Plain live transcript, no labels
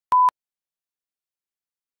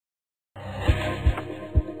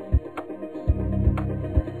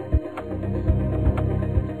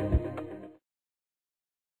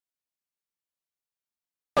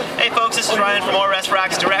is Ryan from Rest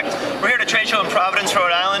Racks Direct. We're here at a trade show in Providence,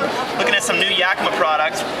 Rhode Island, looking at some new Yakima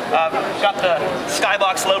products. Got the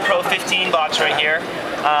Skybox Low Pro 15 box right here.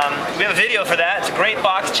 We have a video for that. It's a great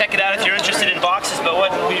box. Check it out if you're interested in boxes. But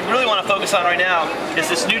what we really want to focus on right now is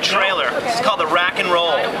this new trailer. It's called the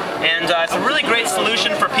RackandRoll, and it's a really great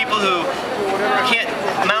solution for people who can't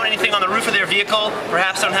mount anything on the roof of their vehicle,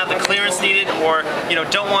 perhaps don't have the clearance needed, or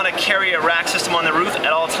don't want to carry a rack system on the roof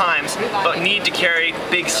at all times, but need to carry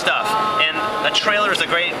big stuff. And a trailer is a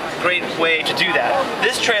great way to do that.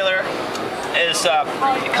 This trailer is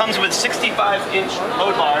it comes with 65-inch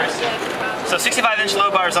load bars. So 65-inch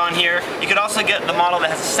load bars on here. You could also get the model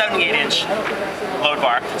that has a 78-inch load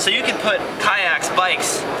bar. So you can put kayaks,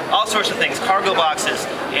 bikes, all sorts of things, cargo boxes,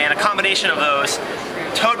 and a combination of those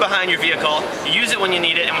towed behind your vehicle. You use it when you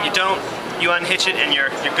need it, and when you don't, you unhitch it and you're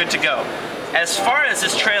good to go. As far as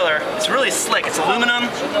this trailer, it's really slick. It's aluminum,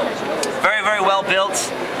 very well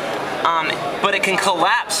built, but it can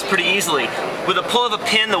collapse pretty easily. With a pull of a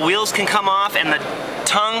pin, the wheels can come off, and the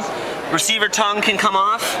receiver tongue can come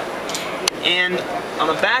off. And on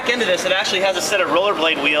the back end of this, it actually has a set of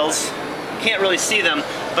rollerblade wheels. You can't really see them,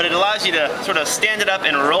 but it allows you to sort of stand it up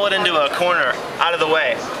and roll it into a corner out of the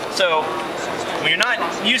way. So when you're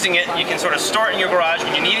not using it, you can sort of store it in your garage.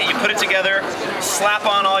 When you need it, you put it together, slap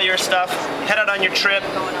on all your stuff, head out on your trip.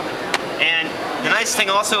 And the nice thing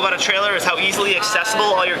also about a trailer is how easily accessible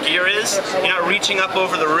all your gear is. You're not reaching up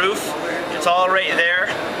over the roof. It's all right there.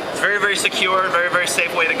 It's very secure, very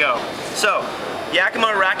safe way to go. So, Yakima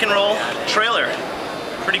RackandRoll trailer.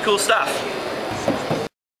 Pretty cool stuff.